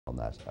on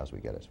that as we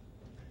get it.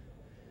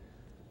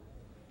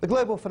 The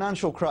global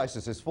financial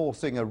crisis is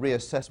forcing a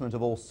reassessment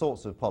of all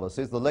sorts of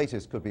policies. The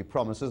latest could be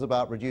promises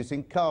about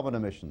reducing carbon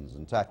emissions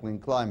and tackling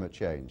climate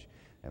change.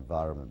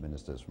 Environment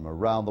ministers from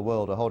around the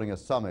world are holding a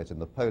summit in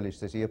the Polish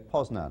city of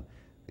Poznan.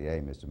 The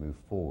aim is to move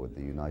forward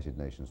the United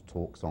Nations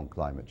talks on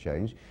climate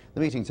change.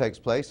 The meeting takes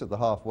place at the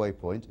halfway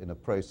point in a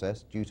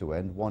process due to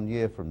end 1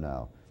 year from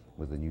now,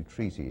 with a new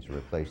treaty to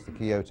replace the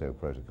Kyoto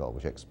Protocol,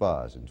 which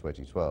expires in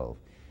 2012.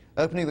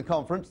 Opening the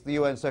conference, the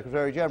UN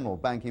Secretary-General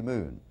Ban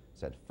Ki-moon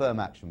said firm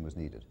action was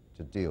needed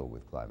to deal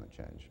with climate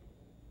change.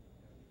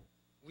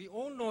 We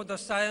all know the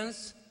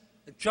science.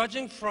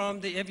 Judging from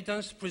the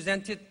evidence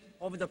presented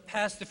over the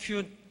past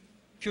few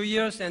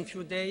years and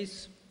few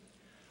days,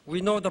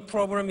 we know the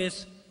problem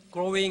is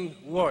growing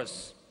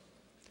worse.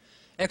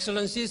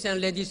 Excellencies and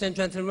ladies and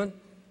gentlemen,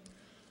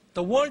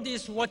 the world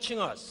is watching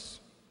us.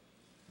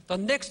 The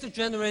next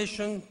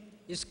generation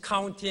is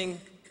counting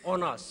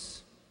on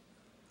us.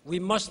 We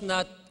must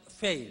not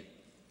fail.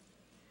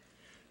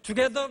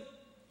 Together,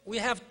 we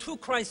have two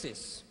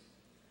crises: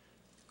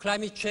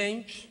 climate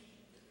change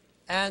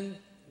and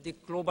the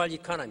global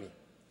economy.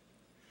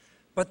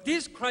 But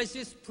these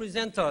crises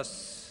present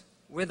us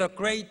with a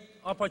great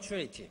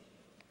opportunity,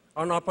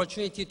 an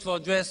opportunity to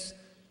address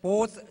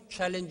both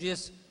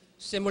challenges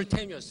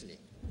simultaneously.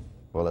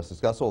 Well, let's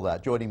discuss all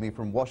that. Joining me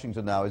from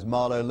Washington now is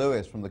Marlo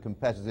Lewis from the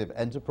Competitive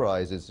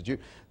Enterprise Institute.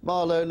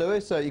 Marlo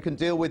Lewis, you can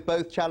deal with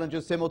both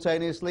challenges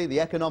simultaneously, the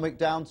economic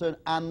downturn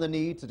and the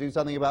need to do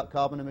something about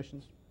carbon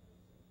emissions?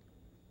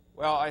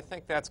 Well, I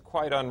think that's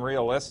quite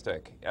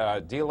unrealistic.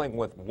 Dealing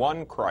with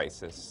one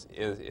crisis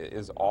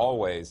is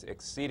always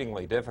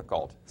exceedingly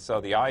difficult.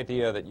 So the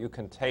idea that you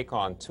can take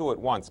on two at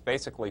once,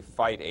 basically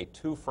fight a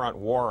two-front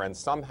war, and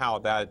somehow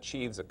that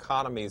achieves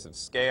economies of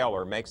scale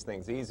or makes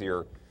things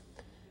easier,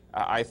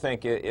 I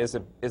think is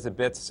a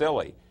bit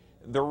silly.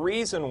 The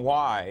reason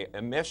why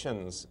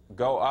emissions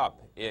go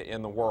up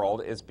in the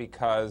world is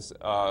because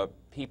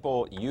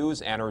people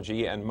use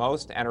energy, and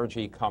most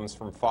energy comes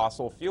from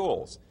fossil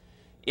fuels.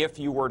 If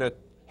you were to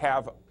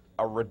have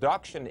a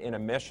reduction in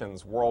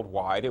emissions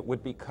worldwide, it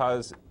would be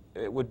because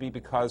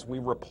we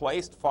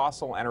replaced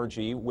fossil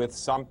energy with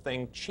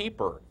something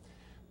cheaper.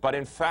 But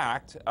in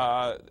fact,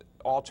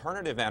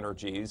 alternative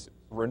energies,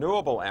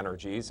 renewable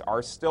energies,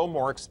 are still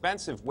more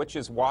expensive, which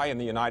is why in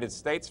the United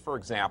States, for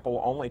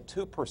example, only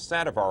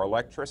 2% of our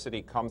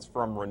electricity comes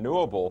from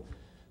renewable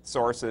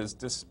sources,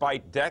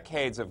 despite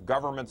decades of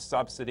government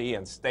subsidy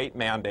and state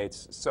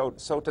mandates. So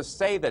to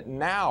say that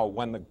now,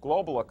 when the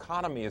global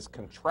economy is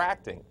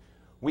contracting,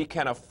 we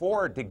can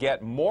afford to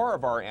get more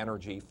of our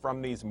energy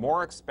from these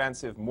more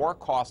expensive, more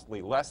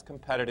costly, less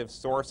competitive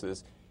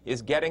sources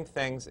is getting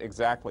things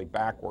exactly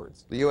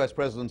backwards. The US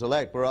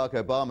President-elect Barack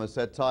Obama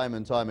said time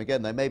and time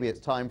again that maybe it's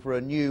time for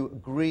a new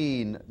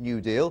Green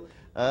New Deal,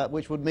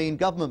 which would mean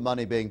government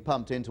money being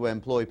pumped in to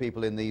employ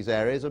people in these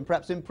areas and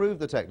perhaps improve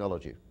the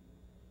technology.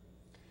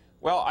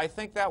 Well, I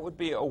think that would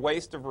be a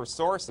waste of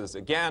resources.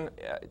 Again,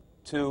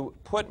 to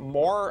put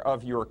more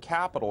of your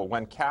capital,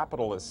 when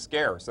capital is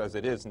scarce, as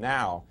it is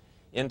now,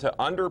 into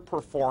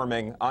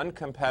underperforming,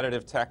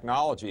 uncompetitive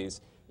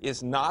technologies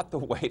is not the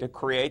way to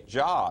create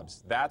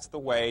jobs. That's the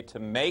way to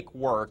make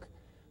work,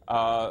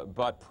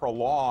 but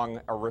prolong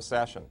a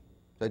recession.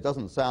 It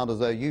doesn't sound as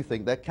though you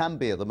think there can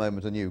be at the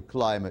moment a new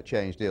climate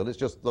change deal. It's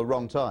just the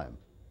wrong time.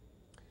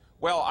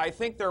 Well, I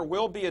think there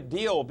will be a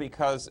deal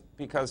because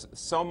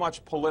so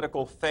much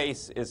political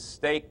face is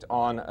staked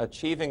on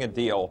achieving a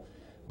deal,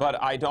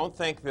 but I don't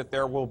think that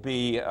there will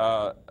be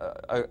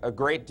a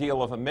great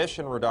deal of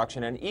emission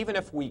reduction, and even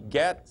if we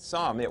get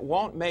some, it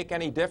won't make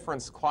any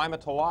difference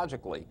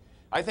climatologically.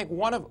 I think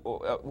one of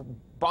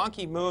Ban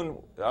Ki-moon,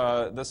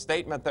 the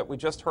statement that we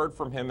just heard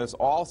from him, is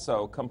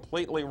also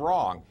completely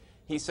wrong.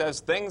 He says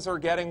things are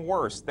getting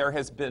worse. There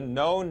has been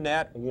no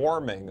net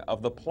warming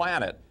of the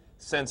planet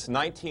since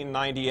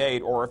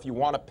 1998, or if you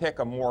want to pick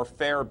a more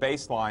fair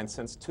baseline,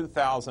 since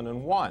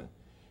 2001.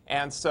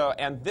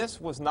 And this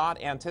was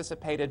not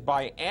anticipated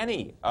by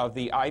any of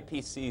the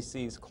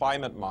IPCC's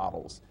climate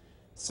models.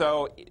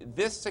 So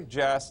this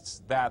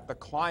suggests that the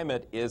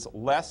climate is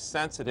less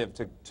sensitive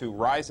to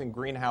rising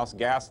greenhouse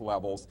gas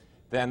levels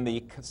than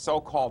the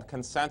so-called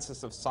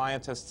consensus of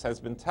scientists has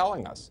been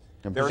telling us.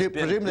 And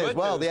presumably as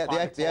well, the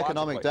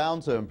economic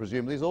downturn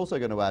presumably is also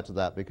going to add to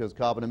that, because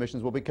carbon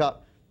emissions will be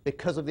cut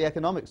because of the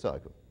economic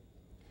cycle.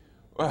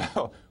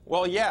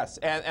 Well, yes,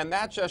 and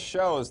that just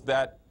shows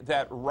that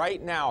right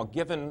now,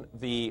 given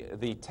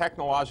the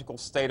technological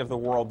state of the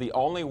world, the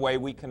only way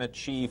we can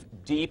achieve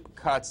deep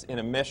cuts in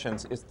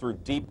emissions is through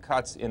deep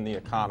cuts in the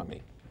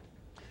economy.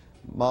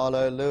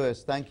 Marlo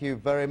Lewis, thank you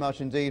very much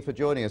indeed for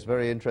joining us.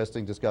 Very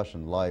interesting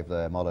discussion live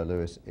there. Marlo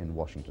Lewis in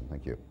Washington.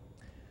 Thank you.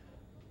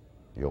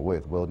 You're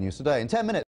with World News Today. In 10 minutes.